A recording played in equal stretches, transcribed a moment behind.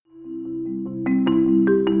Hi,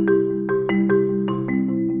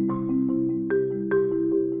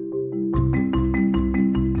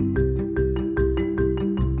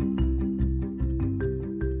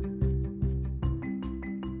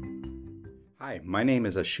 my name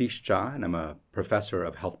is Ashish Jha, and I'm a professor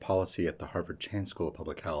of health policy at the Harvard Chan School of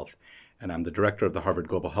Public Health, and I'm the director of the Harvard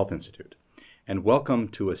Global Health Institute. And welcome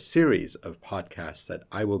to a series of podcasts that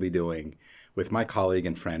I will be doing with my colleague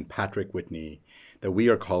and friend Patrick Whitney that we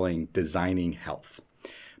are calling Designing Health.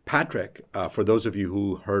 Patrick, for those of you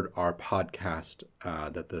who heard our podcast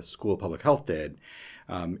that the School of Public Health did,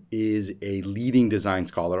 is a leading design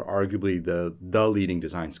scholar, arguably the leading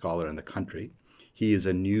design scholar in the country. He is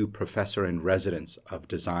a new professor in residence of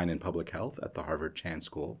design and public health at the Harvard Chan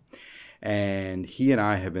School. And he and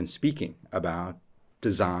I have been speaking about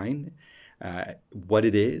design, what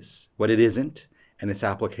it is, what it isn't, and its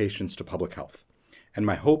applications to public health. And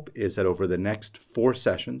my hope is that over the next 4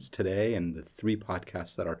 sessions today and the 3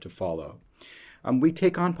 podcasts that are to follow, we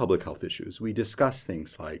take on public health issues. We discuss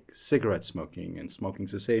things like cigarette smoking and smoking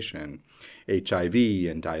cessation, HIV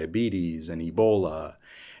and diabetes and Ebola.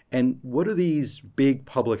 And what do these big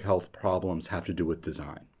public health problems have to do with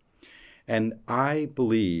design? And I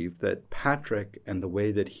believe that Patrick and the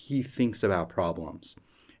way that he thinks about problems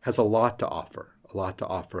has a lot to offer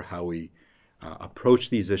how we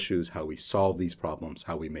approach these issues, how we solve these problems,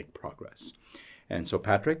 how we make progress. And so,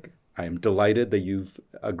 Patrick, I am delighted that you've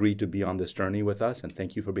agreed to be on this journey with us, and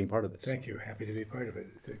thank you for being part of this. Thank you. Happy to be part of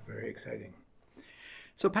it. It's very exciting.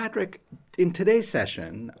 So, Patrick, in today's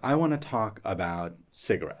session, I want to talk about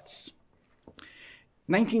cigarettes.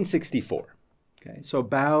 1964, okay, so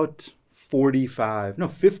about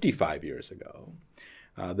 55 years ago,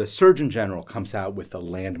 the Surgeon General comes out with a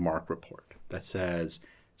landmark report that says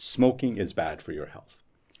smoking is bad for your health.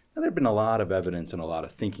 Now, there had been a lot of evidence and a lot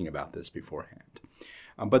of thinking about this beforehand.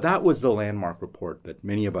 But that was the landmark report that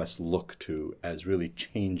many of us look to as really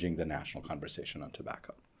changing the national conversation on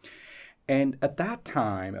tobacco. And at that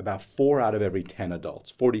time, about 4 out of every 10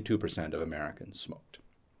 adults, 42% of Americans, smoked.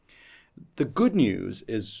 The good news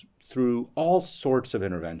is through all sorts of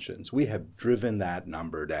interventions, we have driven that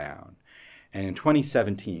number down. And in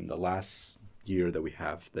 2017, the last year that we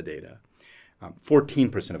have the data,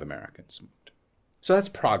 14% of Americans smoked. So that's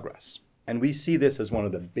progress. And we see this as one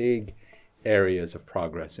of the big areas of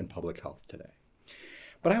progress in public health today.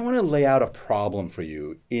 But I want to lay out a problem for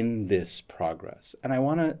you in this progress, and I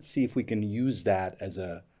want to see if we can use that as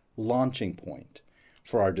a launching point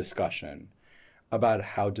for our discussion about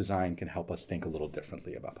how design can help us think a little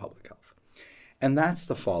differently about public health. And that's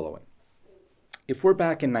the following. If we're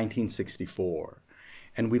back in 1964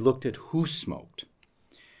 and we looked at who smoked,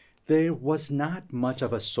 there was not much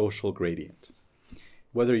of a social gradient.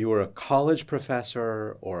 Whether you were a college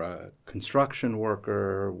professor or a construction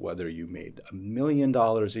worker, whether you made $1 million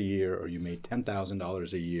a year or you made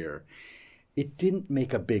 $10,000 a year, it didn't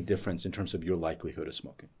make a big difference in terms of your likelihood of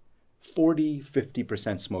smoking.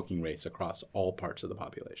 40-50% smoking rates across all parts of the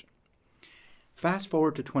population. Fast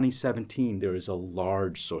forward to 2017, there is a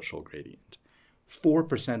large social gradient.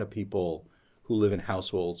 4% of people who live in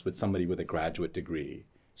households with somebody with a graduate degree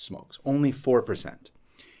smokes. Only 4%.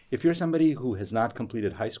 If you're somebody who has not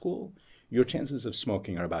completed high school, your chances of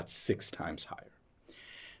smoking are about 6 times higher.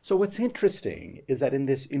 So what's interesting is that in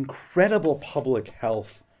this incredible public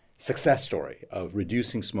health success story of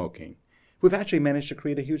reducing smoking, we've actually managed to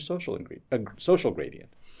create a huge social gradient.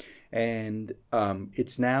 And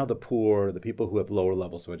it's now the poor, the people who have lower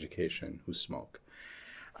levels of education who smoke.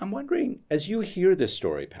 I'm wondering, as you hear this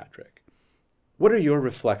story, Patrick, what are your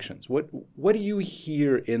reflections? What do you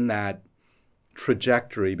hear in that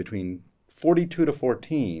trajectory between 42 to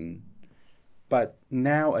 14, but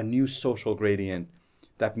now a new social gradient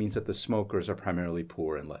that means that the smokers are primarily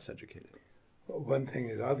poor and less educated? Well, one thing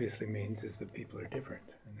it obviously means is that people are different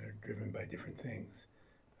and they're driven by different things.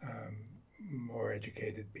 More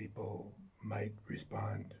educated people might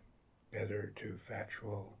respond better to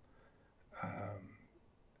factual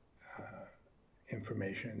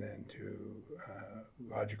information and to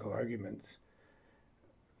logical arguments.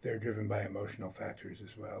 They're driven by emotional factors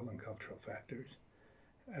as well and cultural factors.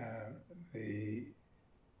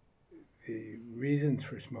 The reasons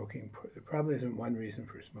for smoking, there probably isn't one reason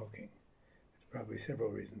for smoking. There's probably several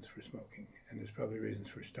reasons for smoking, and there's probably reasons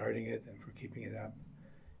for starting it and for keeping it up,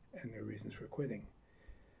 and there are reasons for quitting.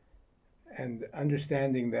 And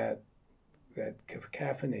understanding that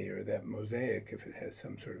cacophony or that mosaic, if it has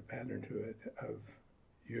some sort of pattern to it, of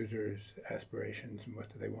users' aspirations and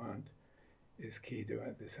what do they want, is key to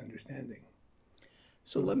this understanding.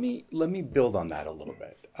 So let me build on that a little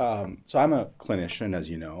bit. So I'm a clinician, as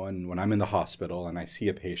you know, and when I'm in the hospital and I see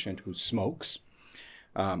a patient who smokes,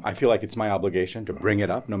 I feel like it's my obligation to bring it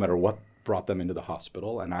up, no matter what brought them into the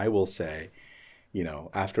hospital. And I will say,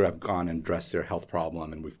 after I've gone and addressed their health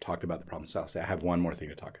problem and we've talked about the problem, so I'll say, I have one more thing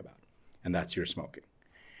to talk about, and that's your smoking.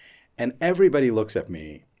 And everybody looks at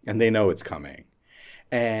me and they know it's coming,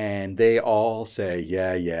 and they all say,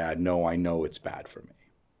 yeah, no, I know it's bad for me.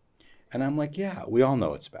 And I'm like, yeah, we all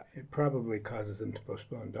know it's bad. It probably causes them to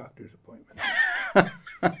postpone doctor's appointments.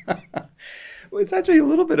 Well, it's actually a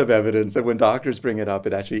little bit of evidence that when doctors bring it up,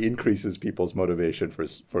 it actually increases people's motivation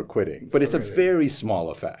for quitting. But it's a very small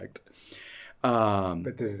effect.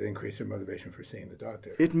 But does it increase their motivation for seeing the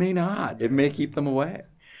doctor? It may not. It may keep them away.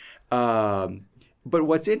 But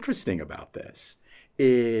what's interesting about this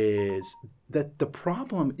is that the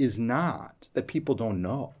problem is not that people don't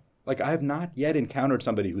know. Like, I have not yet encountered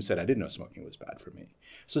somebody who said, I didn't know smoking was bad for me.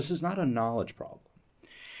 So this is not a knowledge problem.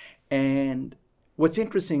 And what's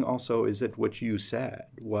interesting also is that what you said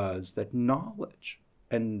was that knowledge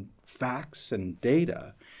and facts and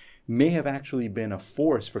data may have actually been a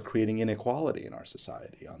force for creating inequality in our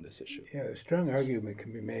society on this issue. Yeah, a strong argument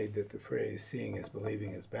can be made that the phrase seeing is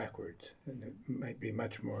believing is backwards, and it might be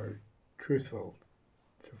much more truthful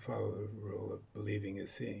to follow the rule of believing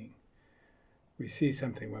is seeing. We see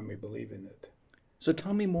something when we believe in it. So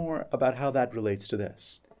tell me more about how that relates to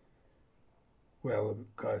this. Well, it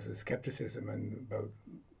causes skepticism and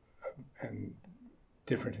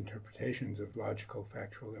different interpretations of logical,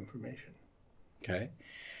 factual information. Okay.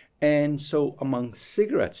 And so among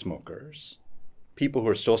cigarette smokers, people who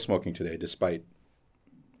are still smoking today, despite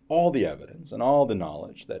all the evidence and all the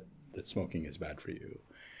knowledge that smoking is bad for you,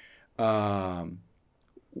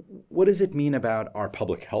 what does it mean about our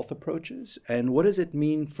public health approaches? And what does it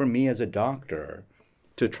mean for me as a doctor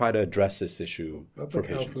to try to address this issue for Public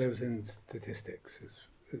patients? health lives in statistics,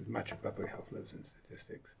 as much of public health lives in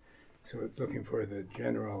statistics. So it's looking for the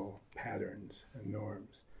general patterns and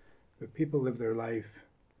norms. But people live their life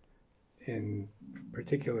in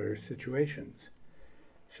particular situations.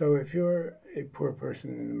 So if you're a poor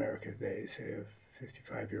person in America today, say a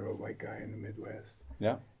 55-year-old white guy in the Midwest,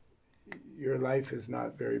 Yeah. your life is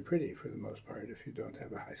not very pretty for the most part if you don't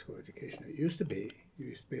have a high school education. It used to be. You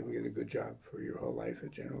used to be able to get a good job for your whole life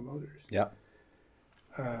at General Motors. Yeah.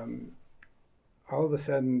 All of a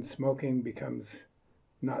sudden, smoking becomes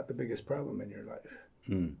not the biggest problem in your life.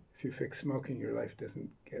 If you fix smoking, your life doesn't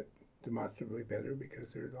get demonstrably better because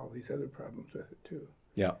there's all these other problems with it too.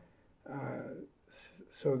 Yeah.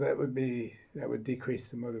 So that would decrease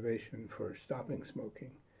the motivation for stopping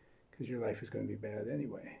smoking because your life is going to be bad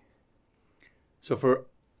anyway. So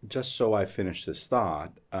just so I finish this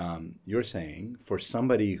thought, you're saying for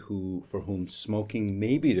somebody for whom smoking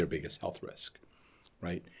may be their biggest health risk,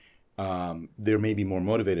 right? They're maybe more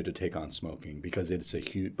motivated to take on smoking because it's a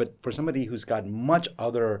huge. But for somebody who's got much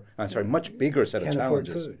bigger set of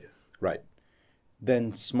challenges, afford food. right?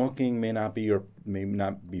 Then smoking may not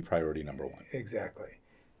be priority number one. Exactly,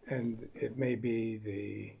 and it may be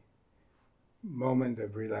the moment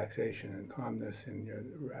of relaxation and calmness in your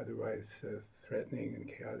otherwise threatening and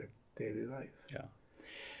chaotic daily life. Yeah.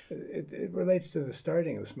 It relates to the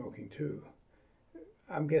starting of smoking too.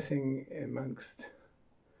 I'm guessing amongst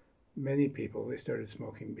many people, they started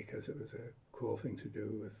smoking because it was a cool thing to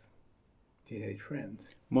do with teenage friends.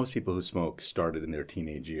 Most people who smoke started in their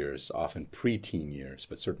teenage years, often pre-teen years,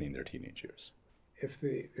 but certainly in their teenage years. If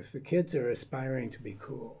the kids are aspiring to be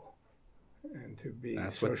cool and to be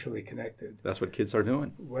socially connected, that's what kids are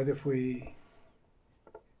doing. What if we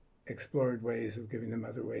explored ways of giving them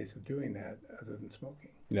other ways of doing that other than smoking?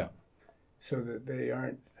 Yeah. So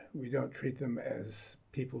that we don't treat them as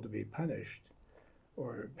people to be punished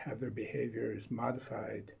or have their behaviors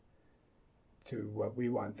modified to what we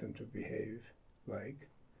want them to behave like,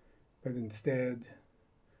 but instead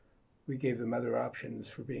we gave them other options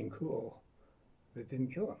for being cool that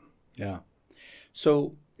didn't kill them. Yeah.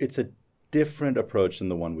 So it's a different approach than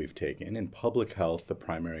the one we've taken. In public health, the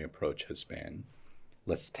primary approach has been,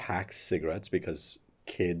 let's tax cigarettes because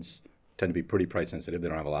kids tend to be pretty price sensitive. They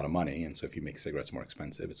don't have a lot of money. And so if you make cigarettes more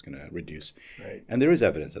expensive, it's going to reduce. Right. And there is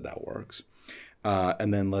evidence that works.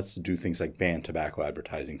 And then let's do things like ban tobacco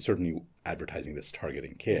advertising, certainly advertising that's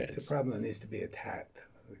targeting kids. It's a problem that needs to be attacked.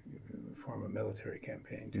 Form a military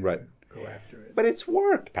campaign to go after it. But it's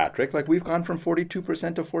worked, Patrick. Like, we've gone from 42%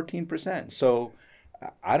 to 14%. So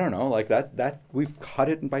I don't know, like that we've cut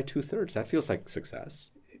it by 2/3. That feels like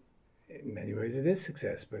success. In many ways it is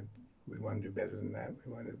success, but we want to do better than that.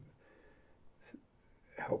 We want to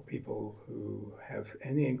help people who have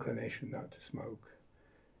any inclination not to smoke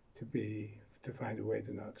to be to find a way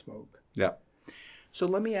to not smoke. Yeah. So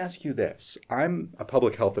let me ask you this. I'm a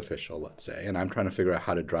public health official, let's say, and I'm trying to figure out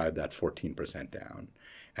how to drive that 14% down.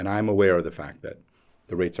 And I'm aware of the fact that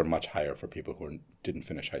the rates are much higher for people who didn't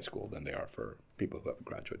finish high school than they are for people who have a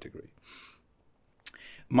graduate degree.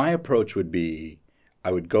 My approach would be,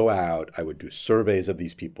 I would go out, I would do surveys of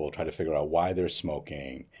these people, try to figure out why they're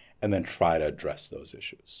smoking, and then try to address those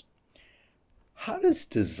issues. How does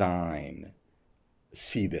design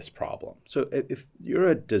see this problem? So if you're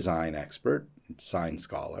a design expert, design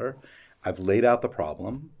scholar, I've laid out the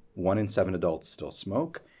problem. 1 in 7 adults still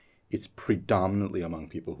smoke. It's predominantly among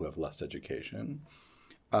people who have less education.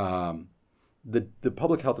 The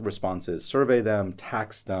public health response is survey them,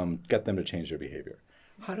 tax them, get them to change their behavior.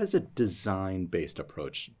 How does a design-based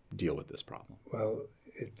approach deal with this problem? Well,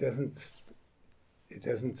 it doesn't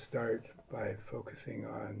start by focusing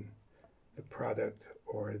on the product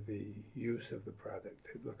or the use of the product.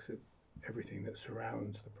 It looks at everything that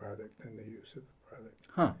surrounds the product and the use of the product.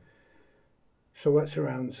 Huh. So what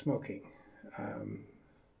surrounds smoking?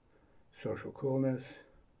 Social coolness,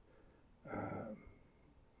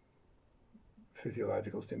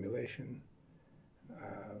 physiological stimulation,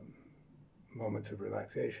 moments of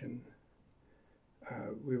relaxation.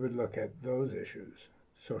 We would look at those issues,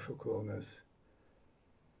 social coolness,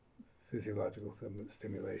 physiological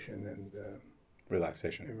stimulation, and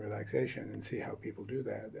relaxation, and see how people do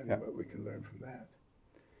that and what we can learn from that.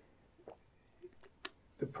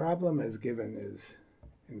 The problem as given is,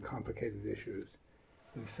 in complicated issues,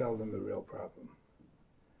 is seldom the real problem.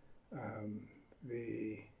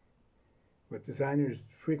 What designers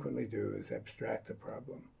frequently do is abstract a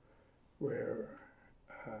problem, where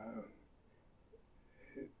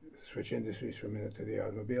switch industries for a minute to the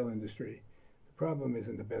automobile industry. The problem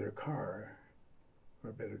isn't a better car or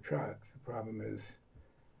a better truck. The problem is,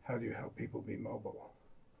 how do you help people be mobile?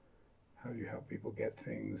 How do you help people get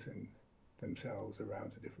things and themselves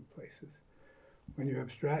around to different places? When you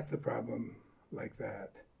abstract the problem like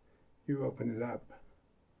that, you open it up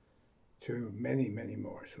to many, many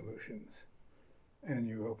more solutions. And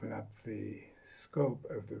you open up the scope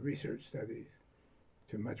of the research studies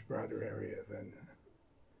to a much broader area than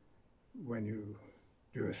when you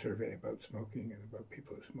do a survey about smoking and about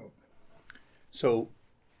people who smoke. So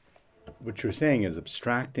what you're saying is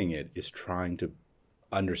abstracting it is trying to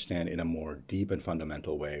understand in a more deep and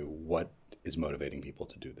fundamental way what is motivating people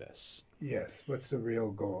to do this. Yes. What's the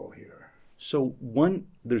real goal here? So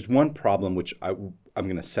there's one problem which I'm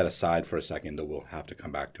going to set aside for a second, though we'll have to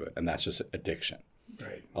come back to it, and that's just addiction.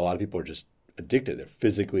 Right. A lot of people are just addicted. They're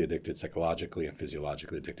physically addicted, psychologically and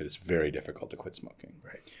physiologically addicted. It's very difficult to quit smoking.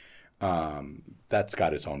 Right. That's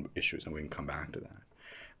got its own issues, and we can come back to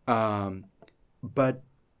that. But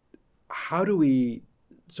how do we...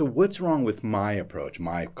 So what's wrong with my approach,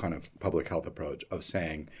 my kind of public health approach of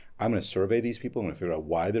saying, I'm going to survey these people, I'm going to figure out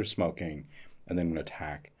why they're smoking, and then I'm going to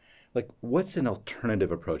attack? Like, what's an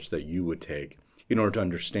alternative approach that you would take in order to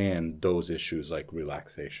understand those issues like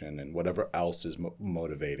relaxation and whatever else is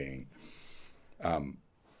motivating? I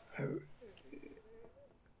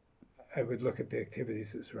would look at the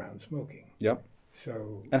activities that surround smoking. Yep.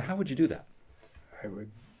 So. And how would you do that?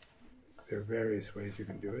 There are various ways you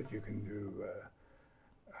can do it. You can do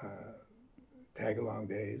tag-along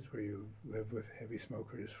days where you live with heavy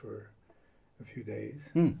smokers for a few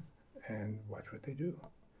days and watch what they do.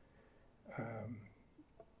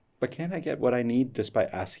 But can't I get what I need just by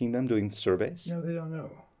asking them, doing surveys? No, they don't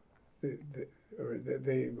know.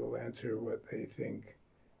 They will answer what they think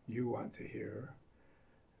you want to hear.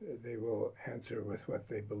 They will answer with what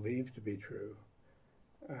they believe to be true.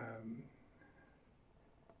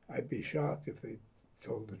 I'd be shocked if they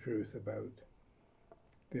told the truth about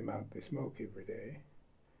the amount they smoke every day.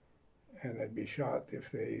 And I'd be shocked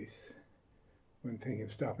if when thinking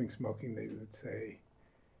of stopping smoking, they would say,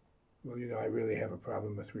 well, I really have a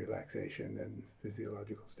problem with relaxation and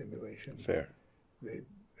physiological stimulation. Fair. They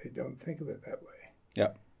don't think of it that way.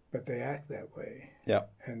 Yeah. But they act that way. Yeah.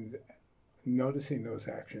 And noticing those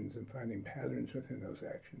actions and finding patterns within those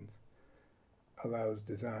actions allows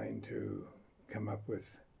design to come up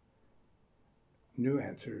with new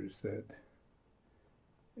answers that,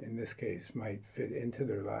 in this case, might fit into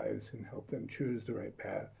their lives and help them choose the right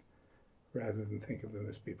path rather than think of them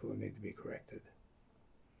as people who need to be corrected.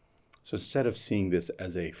 So instead of seeing this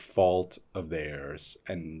as a fault of theirs,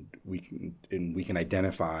 and we can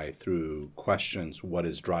identify through questions what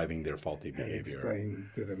is driving their faulty behavior, and explain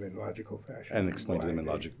to them in logical fashion,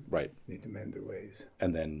 right, need to mend their ways,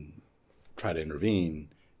 and then try to intervene.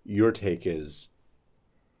 Your take is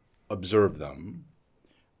observe them,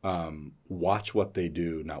 watch what they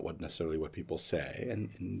do, not what necessarily what people say,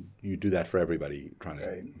 and you do that for everybody trying to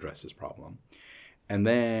Right. address this problem. And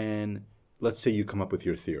then let's say you come up with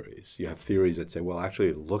your theories. You have theories that say, well, actually,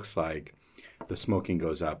 it looks like the smoking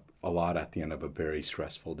goes up a lot at the end of a very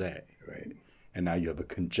stressful day. Right. And now you have a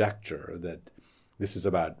conjecture that this is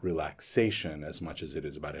about relaxation as much as it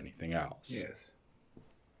is about anything else. Yes.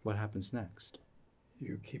 What happens next?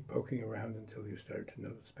 You keep poking around until you start to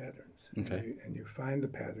notice patterns. Okay. And you find the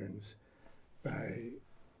patterns by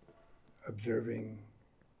observing.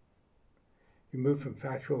 You move from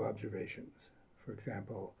factual observations. For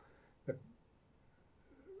example,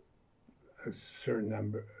 a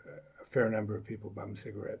fair number of people bum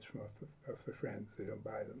cigarettes from off their friends. They don't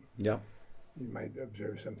buy them. Yeah. You might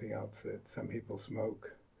observe something else, that some people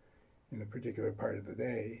smoke in a particular part of the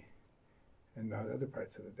day and not other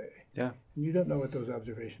parts of the day. Yeah. And you don't know what those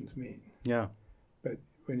observations mean. Yeah. But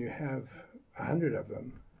when you have 100 of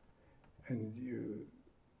them, and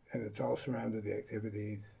it's all surrounded the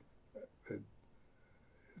activities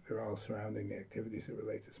they're all surrounding the activities that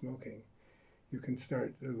relate to smoking, you can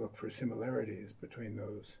start to look for similarities between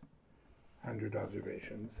those 100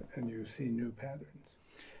 observations, and you see new patterns.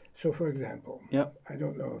 So, for example, Yep. I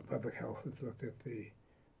don't know if public health has looked at the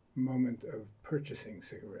moment of purchasing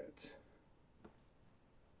cigarettes.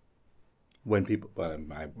 When people, When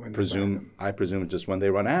they buy I presume just when they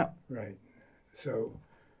run out. Right. So,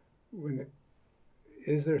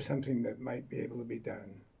 is there something that might be able to be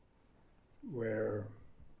done where,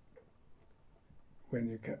 when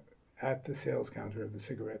you at the sales counter of the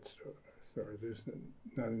cigarette store, there's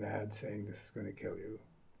not an ad saying this is going to kill you.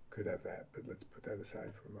 Could have that, but let's put that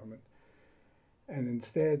aside for a moment. And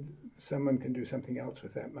instead, someone can do something else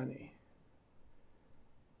with that money.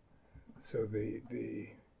 So the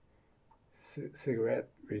cigarette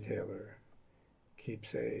retailer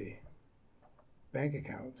keeps a bank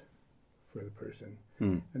account for the person,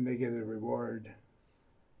 and they get a reward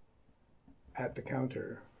at the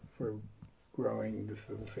counter for growing this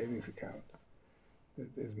little savings account that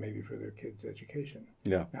is maybe for their kids' education.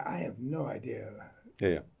 Yeah. Now, I have no idea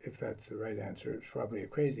Yeah. if that's the right answer. It's probably a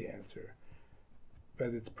crazy answer,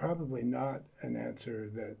 but it's probably not an answer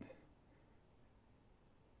that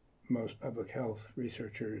most public health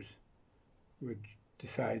researchers would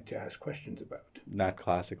decide to ask questions about. Not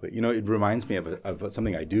classically. It reminds me of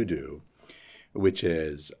something I do, which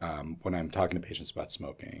is when I'm talking to patients about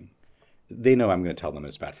smoking, they know I'm going to tell them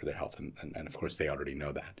it's bad for their health, and of course they already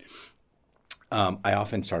know that. I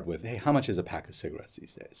often start with, hey, how much is a pack of cigarettes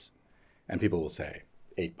these days? And people will say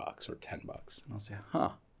 $8 or $10. And I'll say,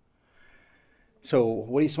 huh. So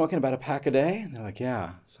what are you smoking, about a pack a day? And they're like,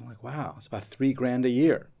 yeah. So I'm like, wow, it's about $3,000 a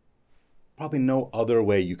year. Probably no other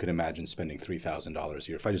way you could imagine spending $3,000 a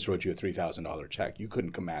year. If I just wrote you a $3,000 check, you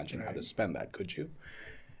couldn't imagine how to spend that, could you?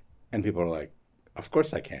 And people are like, of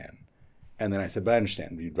course I can. And then I said, but I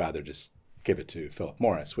understand, you'd rather just give it to Philip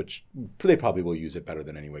Morris, which they probably will use it better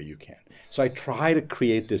than any way you can. So I try to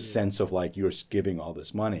create this sense of like you're giving all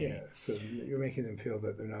this money. Yeah, so you're making them feel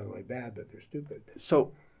that they're not only bad, but they're stupid.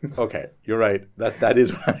 So, okay, you're right. That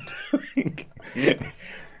is what I'm doing.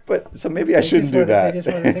 But so maybe I shouldn't do that. They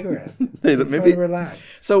just want a cigarette. They just maybe want to relax.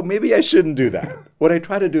 So maybe I shouldn't do that. What I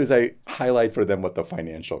try to do is I highlight for them what the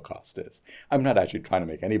financial cost is. I'm not actually trying to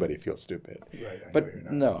make anybody feel stupid. Right, I But know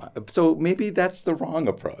you're not. no. So maybe that's the wrong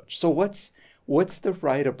approach. So what's the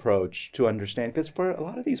right approach to understand? Because for a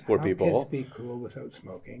lot of these poor Help people, kids be cool without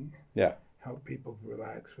smoking. yeah, Help people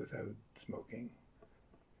relax without smoking.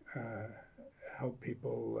 Help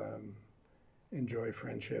people enjoy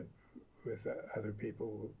friendship with other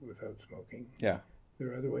people without smoking. yeah.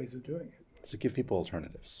 There are other ways of doing it. So give people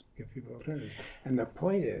alternatives. Give people alternatives. And the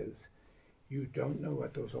point is, you don't know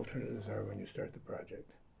what those alternatives are when you start the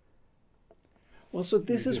project. Well, so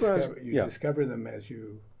this is where you discover them as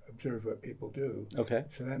you observe what people do. Okay.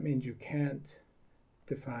 So that means you can't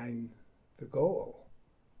define the goal.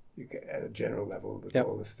 You can, at a general level, the Yep.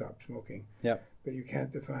 goal is stop smoking. Yep. But you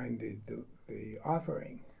can't define the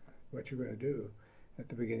offering, what you're going to do at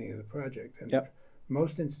the beginning of the project. And Yep.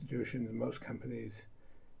 most institutions, most companies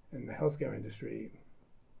in the healthcare industry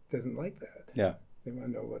doesn't like that. Yeah. They want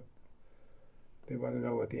to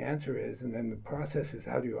know what the answer is, and then the process is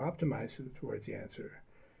how do you optimize towards the answer.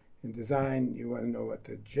 In design, you want to know what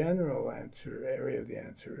the general area of the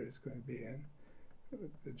answer is going to be in,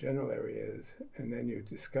 the general area is, and then you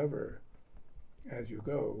discover as you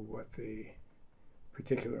go what the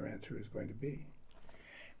particular answer is going to be.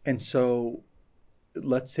 And so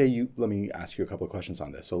let me ask you a couple of questions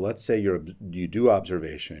on this. So let's say you do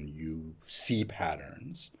observation, you see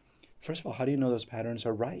patterns. First of all, how do you know those patterns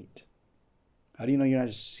are right? How do you know you're not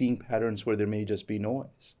just seeing patterns where there may just be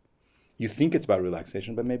noise? You think it's about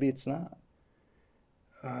relaxation, but maybe it's not.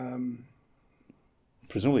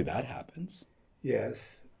 Presumably that happens.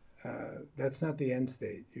 Yes, that's not the end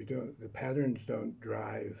state. The patterns don't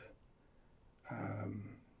drive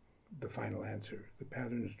the final answer. The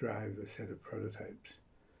patterns drive a set of prototypes.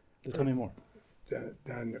 So tell me more.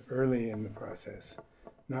 Done early in the process,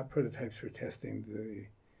 not prototypes for testing the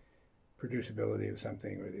producibility of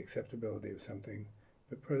something or the acceptability of something,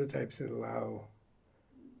 but prototypes that allow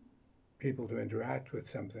people to interact with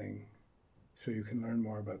something so you can learn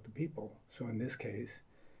more about the people. So in this case,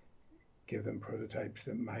 give them prototypes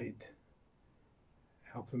that might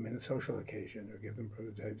help them in a social occasion, or give them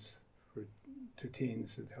prototypes to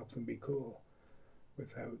teens that help them be cool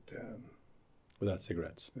without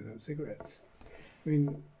cigarettes. Without cigarettes. I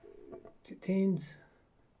mean, teens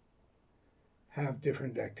have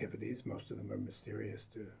different activities. Most of them are mysterious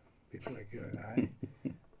to people like you and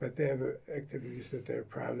I, but they have activities that they're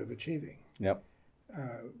proud of achieving. Yep.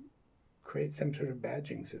 Create some sort of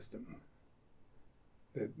badging system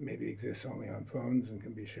that maybe exists only on phones and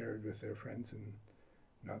can be shared with their friends and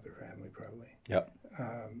not their family, probably. Yep.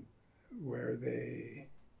 Where they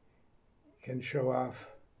can show off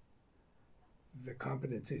the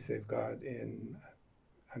competencies they've got in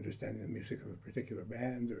understanding the music of a particular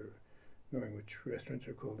band or knowing which restaurants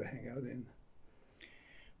are cool to hang out in.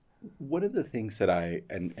 One of the things that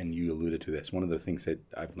and you alluded to this, one of the things that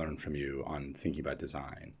I've learned from you on thinking about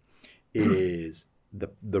design is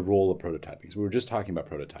the role of prototyping. So we were just talking about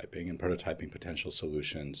prototyping and prototyping potential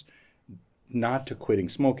solutions, not to quitting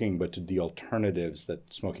smoking, but to the alternatives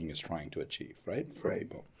that smoking is trying to achieve, right? For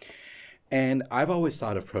people. And I've always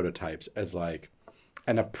thought of prototypes as like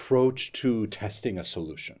an approach to testing a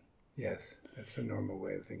solution. Yes, that's a normal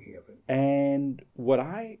way of thinking of it. And what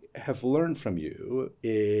I have learned from you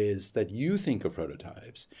is that you think of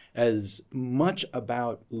prototypes as much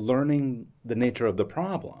about learning the nature of the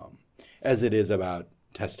problem as it is about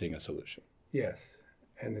testing a solution. Yes,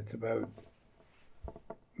 and it's about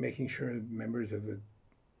making sure members of a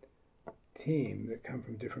team that come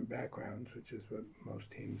from different backgrounds, which is what most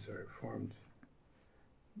teams are formed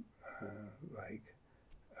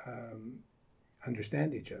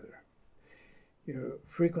understand each other. You know,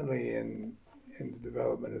 frequently in the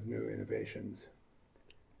development of new innovations,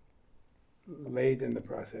 late in the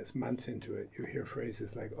process, months into it, you hear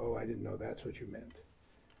phrases like, "Oh, I didn't know that's what you meant."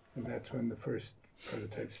 And that's when the first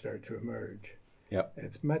prototypes start to emerge. Yep.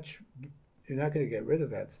 You're not going to get rid of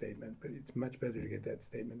that statement, but it's much better to get that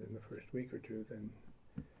statement in the first week or two than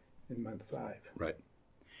in month 5. Right.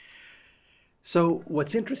 So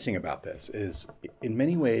what's interesting about this is, in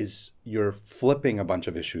many ways, you're flipping a bunch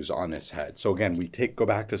of issues on its head. So again, go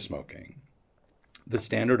back to smoking. The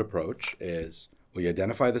standard approach is, well, you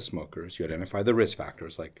identify the smokers, you identify the risk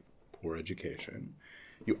factors like poor education,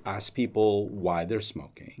 you ask people why they're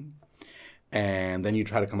smoking, and then you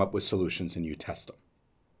try to come up with solutions and you test them.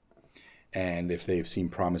 And if they seem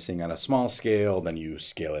promising on a small scale, then you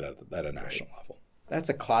scale it at a national level. That's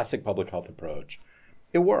a classic public health approach.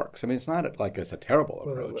 It works. I mean, it's not like it's a terrible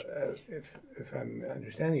approach. Well, if I'm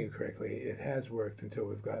understanding you correctly, it has worked until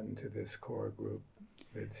we've gotten to this core group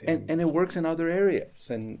that seems... And it works in other areas,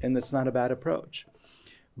 and it's not a bad approach.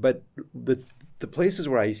 But the places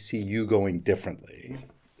where I see you going differently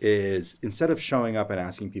is, instead of showing up and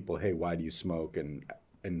asking people, hey, why do you smoke? And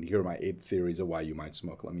here are my 8 theories of why you might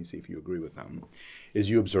smoke. Let me see if you agree with them. Is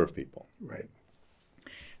you observe people. Right.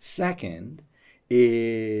 Second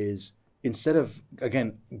is, instead of,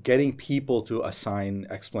 again, getting people to assign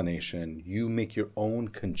explanation, you make your own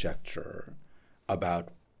conjecture about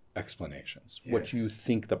explanations, Yes. what you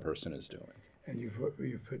think the person is doing. And you've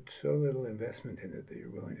put so little investment in it that you're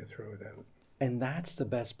willing to throw it out. And that's the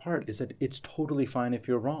best part, is that it's totally fine if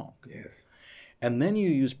you're wrong. Yes. And then you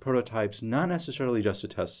use prototypes not necessarily just to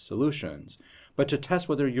test solutions, but to test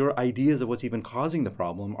whether your ideas of what's even causing the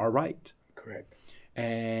problem are right. Correct.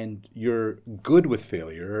 And you're good with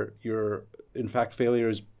failure. In fact, failure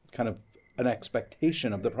is kind of an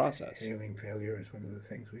expectation of the process. Hailing failure is one of the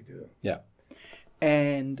things we do. Yeah.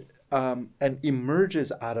 And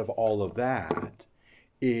emerges out of all of that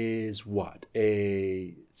is what?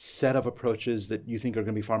 A set of approaches that you think are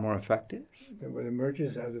going to be far more effective? And what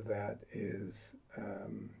emerges out of that is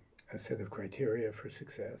a set of criteria for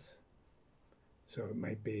success. So it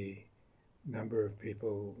might be number of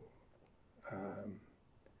people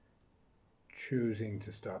choosing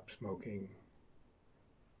to stop smoking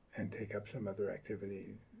and take up some other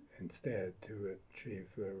activity instead to achieve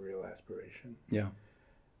their real aspiration. Yeah.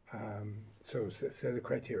 So it's a set of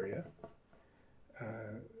criteria.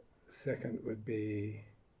 Second would be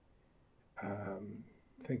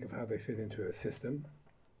think of how they fit into a system.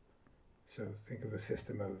 So think of a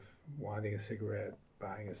system of wanting a cigarette,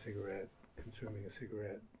 buying a cigarette, consuming a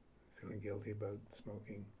cigarette, feeling guilty about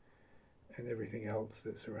smoking, and everything else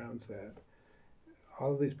that surrounds that.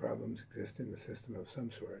 All of these problems exist in the system of some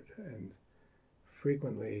sort, and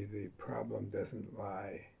frequently the problem doesn't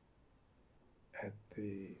lie at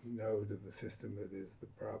the node of the system that is the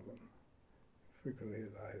problem. Frequently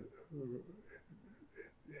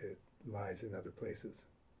it lies in other places.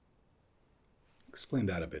 Explain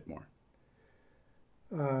that a bit more.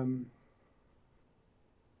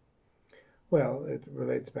 Well, it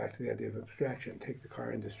relates back to the idea of abstraction. Take the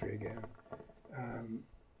car industry again.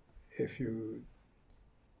 If you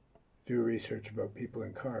do research about people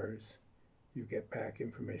in cars, you get back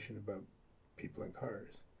information about people in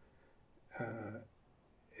cars.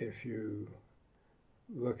 If you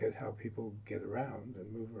look at how people get around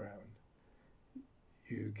and move around,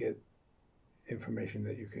 you get information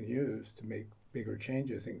that you can use to make bigger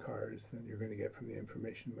changes in cars than you're going to get from the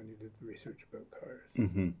information when you did the research about cars.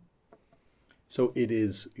 Mm-hmm. So it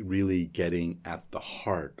is really getting at the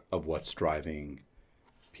heart of what's driving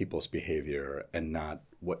people's behavior and not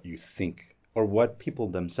what you think or what people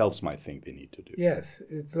themselves might think they need to do. Yes,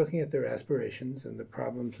 it's looking at their aspirations and the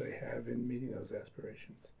problems they have in meeting those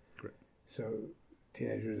aspirations. Great. So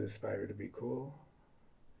teenagers aspire to be cool.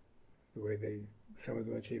 The way some of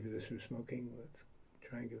them achieve it is through smoking. Let's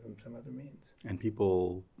try and give them some other means. And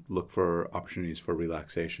people look for opportunities for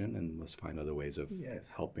relaxation, and let's find other ways of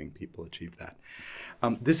helping people achieve that.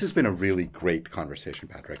 This has been a really great conversation,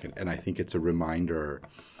 Patrick, and I think it's a reminder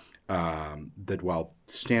that while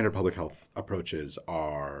standard public health approaches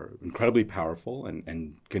are incredibly powerful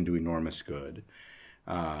and can do enormous good,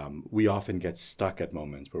 we often get stuck at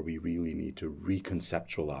moments where we really need to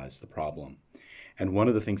reconceptualize the problem. And one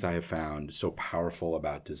of the things I have found so powerful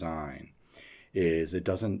about design is it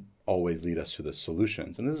doesn't always lead us to the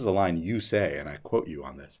solutions. And this is a line you say, and I quote you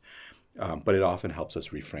on this, but it often helps us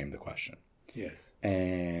reframe the question. Yes.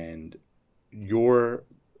 And your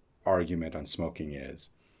argument on smoking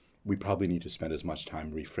is we probably need to spend as much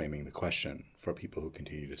time reframing the question for people who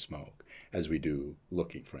continue to smoke as we do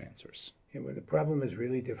looking for answers. And when the problem is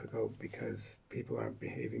really difficult because people aren't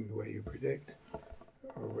behaving the way you predict,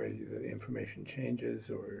 or where the information changes,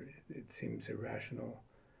 or it seems irrational,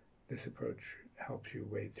 this approach helps you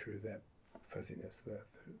wade through that fuzziness, that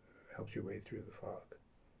helps you wade through the fog.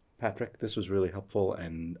 Patrick, this was really helpful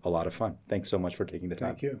and a lot of fun. Thanks so much for taking the time.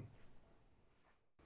 Thank you.